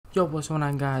Yo, what's going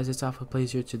on guys, it's Alpha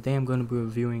Plays here. Today I'm going to be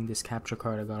reviewing this capture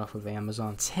card I got off of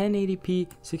Amazon. 1080p,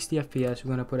 60 FPS, we're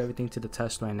going to put everything to the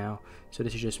test right now. So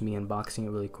this is just me unboxing it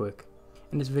really quick.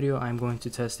 In this video I'm going to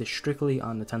test it strictly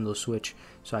on Nintendo Switch.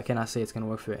 So I cannot say it's going to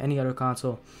work for any other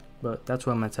console, but that's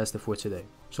what I'm going to test it for today.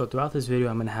 So throughout this video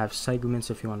I'm going to have segments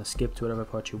if you want to skip to whatever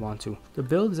part you want to. The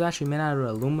build is actually made out of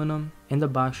aluminum. In the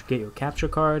box you get your capture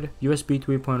card, USB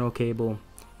 3.0 cable,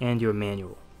 and your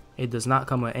manual. It does not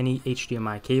come with any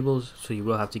HDMI cables, so you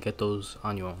will have to get those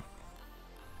on your own.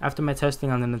 After my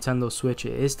testing on the Nintendo Switch,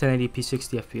 it is 1080p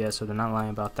 60 FPS, so they're not lying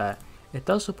about that. It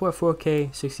does support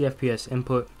 4K 60 FPS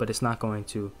input, but it's not going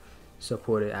to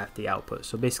support it at the output.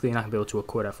 So basically you're not going to be able to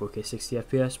record at 4K 60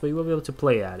 FPS, but you will be able to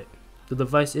play at it. The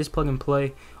device is plug and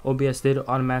play. OBS did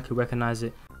automatically recognize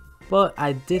it, but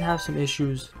I did have some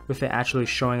issues with it actually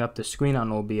showing up the screen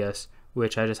on OBS,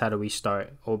 which I just had to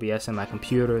restart OBS in my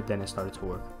computer, then it started to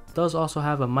work. It does also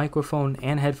have a microphone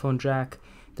and headphone jack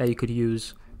that you could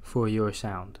use for your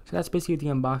sound. So that's basically the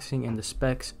unboxing and the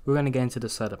specs. We're going to get into the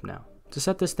setup now. To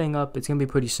set this thing up, it's going to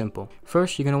be pretty simple.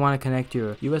 First, you're going to want to connect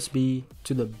your USB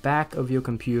to the back of your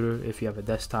computer if you have a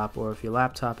desktop, or if your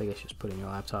laptop, I guess just put it in your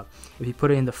laptop. If you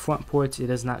put it in the front ports, it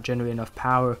does not generate enough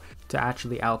power to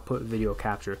actually output video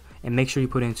capture. And make sure you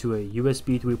put it into a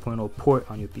USB 3.0 port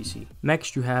on your PC.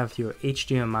 Next, you have your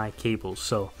HDMI cables.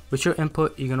 So with your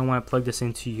input, you're going to want to plug this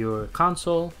into your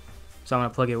console. So I'm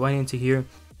going to plug it right into here.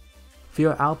 For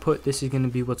your output, this is going to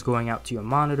be what's going out to your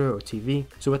monitor or TV.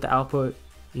 So with the output,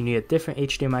 you need a different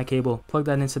HDMI cable, plug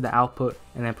that into the output,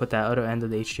 and then put that other end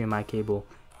of the HDMI cable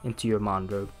into your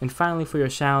monitor. And finally, for your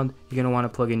sound, you're going to want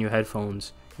to plug in your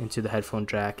headphones into the headphone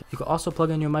jack. You can also plug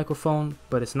in your microphone,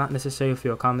 but it's not necessary for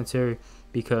your commentary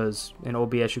because in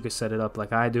OBS you can set it up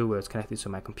like I do, where it's connected to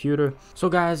my computer. So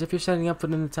guys, if you're setting up for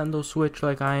the Nintendo Switch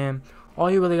like I am,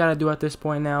 all you really got to do at this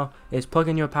point now is plug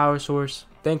in your power source,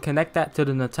 then connect that to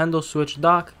the Nintendo Switch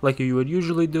dock like you would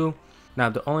usually do. Now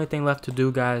the only thing left to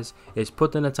do, guys, is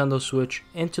put the Nintendo Switch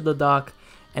into the dock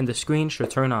and the screen should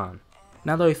turn on.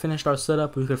 Now that we finished our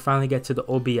setup, we could finally get to the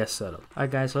OBS setup.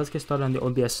 Alright guys, so let's get started on the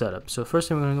OBS setup. So first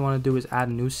thing we're going to want to do is add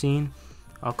a new scene.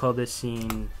 I'll call this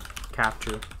scene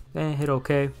capture. Then hit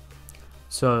OK.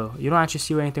 So you don't actually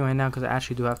see anything right now because I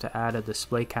actually do have to add a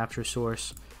display capture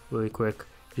source really quick,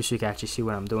 just so you can actually see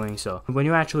what I'm doing. So when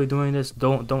you're actually doing this,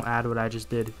 don't add what I just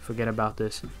did. Forget about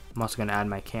this. I'm also going to add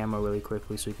my camera really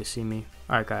quickly so you can see me.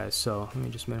 Alright guys, so let me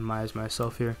just minimize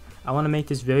myself here. I want to make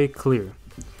this very clear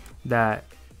that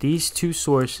these two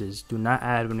sources do not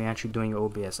add when you're actually doing your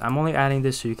OBS. I'm only adding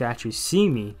this so you can actually see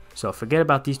me. So forget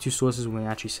about these two sources when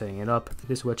you're actually setting it up.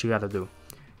 This is what you got to do.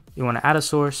 You want to add a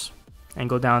source and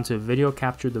go down to video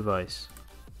capture device.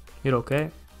 Hit OK.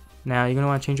 Now you're going to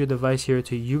want to change your device here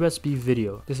to USB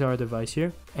video. This is our device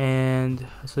here. And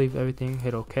let's leave everything,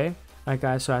 hit OK. Alright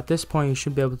guys, so at this point you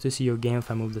should be able to see your game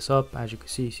if I move this up. As you can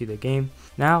see, you see the game.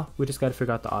 Now we just got to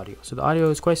figure out the audio. So the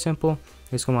audio is quite simple.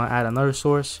 You're just going to want to add another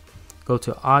source. Go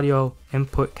to audio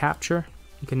input capture.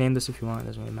 You can name this if you want, it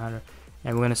doesn't really matter.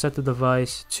 And we're going to set the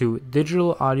device to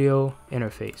digital audio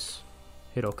interface.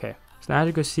 Hit OK. So now as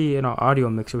you can see in our audio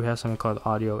mixer, we have something called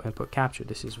audio input capture.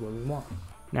 This is what we want.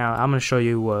 Now I'm going to show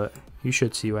you what you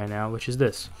should see right now, which is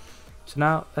this. So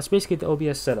now that's basically the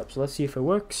OBS setup. So let's see if it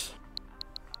works.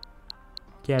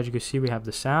 Okay, as you can see, we have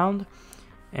the sound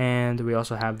and we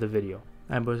also have the video.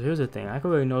 And but here's the thing, I can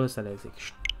really notice that it's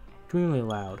extremely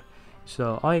loud.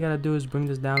 So all you gotta do is bring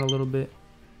this down a little bit.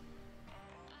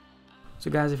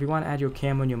 So guys, if you want to add your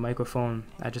camera and your microphone,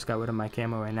 I just got rid of my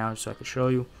camera right now so I can show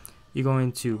you. You're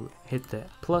going to hit the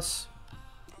plus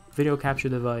video capture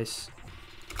device.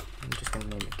 I'm just gonna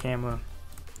name it camera.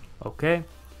 Okay,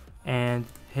 and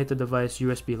hit the device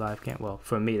USB live cam. Well,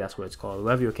 for me that's what it's called,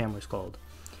 whatever your camera is called.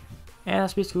 And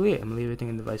that's basically it. I'm gonna leave everything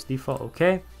in device default.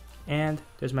 Okay, and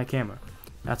there's my camera.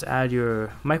 Now to add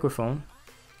your microphone,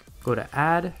 go to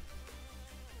add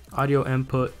audio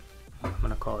input. I'm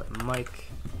gonna call it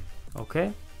mic.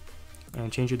 Okay,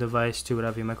 and change your device to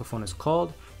whatever your microphone is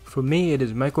called. For me, it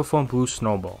is microphone blue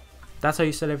snowball. That's how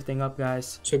you set everything up,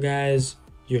 guys. So guys,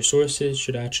 your sources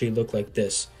should actually look like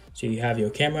this. So you have your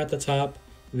camera at the top,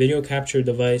 video capture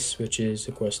device, which is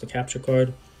of course the capture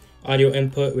card, audio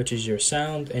input, which is your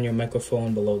sound, and your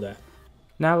microphone below that.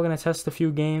 Now we're going to test a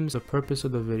few games. The purpose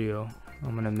of the video,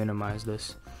 I'm going to minimize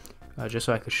this just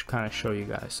so I could kind of show you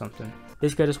guys something.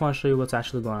 Basically I just want to show you what's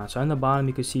actually going on. So on the bottom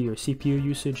you can see your CPU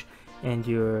usage and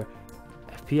your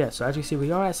FPS. So as you can see,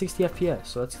 we are at 60 FPS.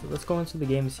 So let's go into the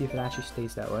game and see if it actually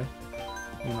stays that way.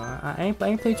 You know, I ain't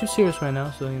playing too serious right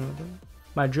now, so you know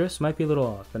my drifts might be a little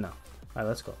off, but no. Alright,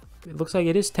 let's go. It looks like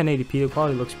it is 1080p. The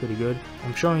quality looks pretty good.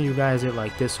 I'm showing you guys it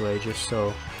like this way just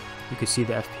so You can see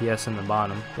the FPS in the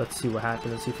bottom. Let's see what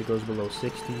happens. Let's see if it goes below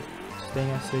 60.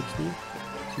 Staying at 60.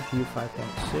 CPU 5.6.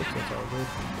 That's all good.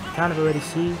 Kind of already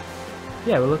see.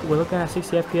 Yeah, we're looking at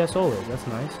 60 FPS OLED. That's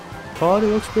nice. Quality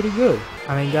looks pretty good.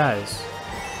 I mean, guys,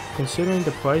 considering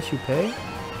the price you pay,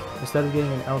 instead of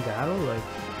getting an Elgato, like,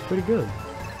 pretty good.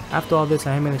 After all this,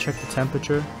 I am going to check the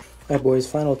temperature. Alright boys,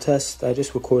 final test. I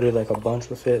just recorded like a bunch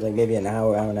with it, like maybe an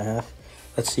hour, hour and a half.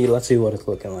 Let's see what it's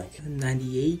looking like.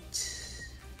 98,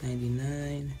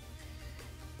 99.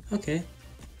 Okay.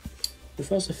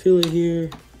 If I was to feel it here,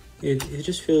 it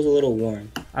just feels a little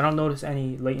warm. I don't notice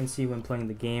any latency when playing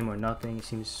the game or nothing. It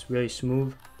seems really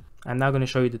smooth. I'm now going to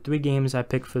show you the 3 games I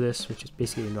picked for this, which is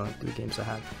basically the only 3 games I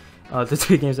have. The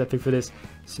 3 games I picked for this: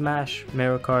 Smash,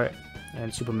 Mario Kart,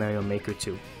 and Super Mario Maker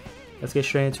 2. Let's get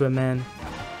straight into it, man.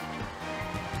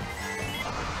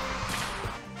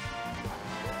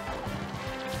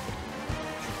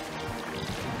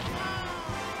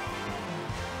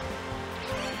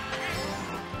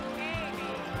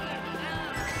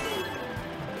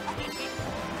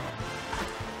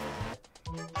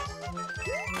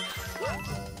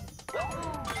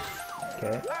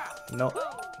 Okay, no,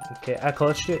 okay, I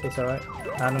clutched it, it's alright.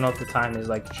 I don't know if the time is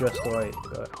like just right,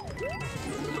 but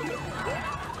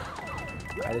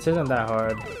this isn't that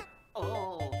hard.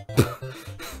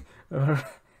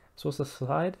 Supposed to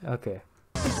slide? Okay.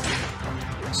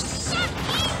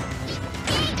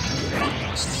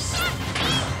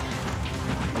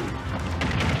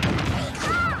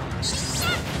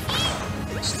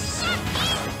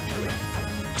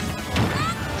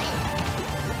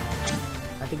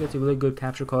 I think it's a really good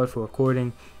capture card for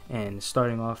recording and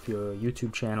starting off your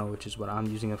YouTube channel, which is what I'm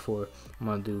using it for. I'm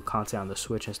gonna do content on the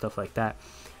Switch and stuff like that.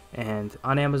 And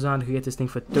on Amazon, you can get this thing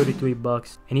for 33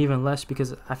 bucks, and even less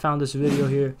because I found this video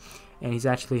here, and he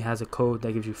actually has a code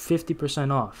that gives you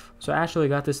 50% off. So I actually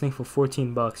got this thing for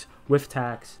 14 bucks with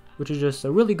tax, which is just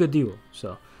a really good deal.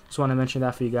 So just want to mention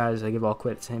that for you guys. I give all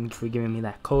credit to him for giving me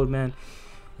that code, man.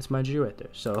 That's my G right there.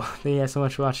 So thank you guys so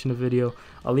much for watching the video.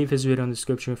 I'll leave his video in the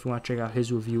description if you want to check out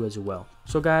his review as well.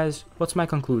 So guys, what's my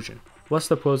conclusion? What's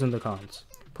the pros and the cons?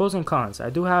 Pros and cons. I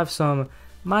do have some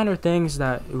minor things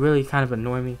that really kind of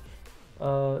annoy me.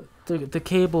 The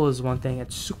cable is one thing.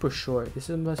 It's super short.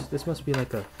 This must be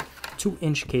like a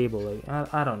 2-inch cable.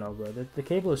 Like I don't know, bro. The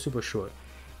cable is super short.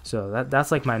 So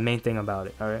that's like my main thing about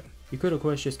it. All right. You could of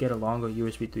course just get a longer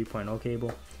USB 3.0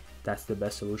 cable. That's the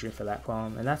best solution for that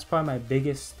problem, and that's probably my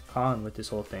biggest con with this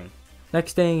whole thing.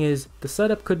 Next thing is the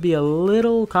setup could be a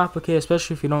little complicated,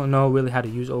 especially if you don't know really how to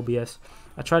use OBS.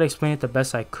 I try to explain it the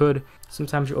best I could.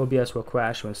 Sometimes your OBS will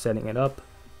crash when setting it up.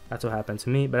 That's what happened to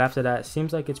me, but after that, it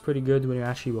seems like it's pretty good when you're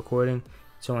actually recording.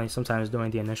 It's only sometimes during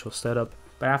the initial setup,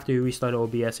 but after you restart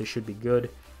OBS, it should be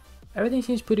good. Everything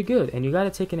seems pretty good, and you got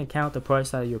to take into account the price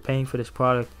that you're paying for this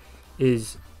product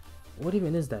is, what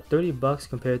even is that? 30 bucks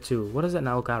compared to, what is that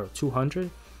now, Elgato? 200?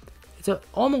 It's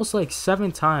almost like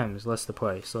 7 times less the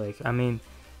price. Like, I mean,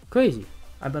 crazy.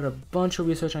 I did a bunch of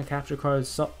research on capture cards.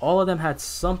 So all of them had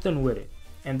something with it,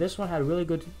 and this one had really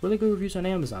good reviews on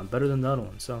Amazon, better than the other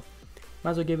one. So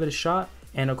might as well give it a shot.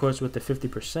 And of course with the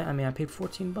 50%, I mean, I paid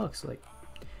 14 bucks. Like,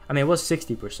 I mean, it was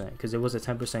 60% because it was a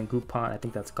 10% Groupon. I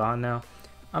think that's gone now.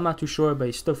 I'm not too sure, but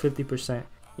it's still 50%.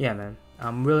 Yeah, man,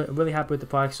 I'm really happy with the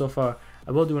product so far.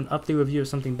 I will do an update review if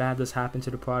something bad does happen to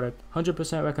the product.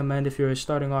 100% recommend if you're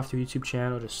starting off your YouTube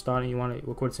channel, just starting, you want to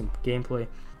record some gameplay.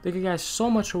 Thank you guys so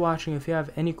much for watching. If you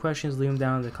have any questions, leave them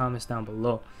down in the comments down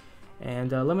below.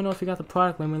 And let me know if you got the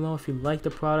product. Let me know if you like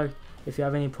the product. If you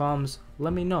have any problems,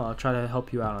 let me know. I'll try to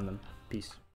help you out on them. Peace.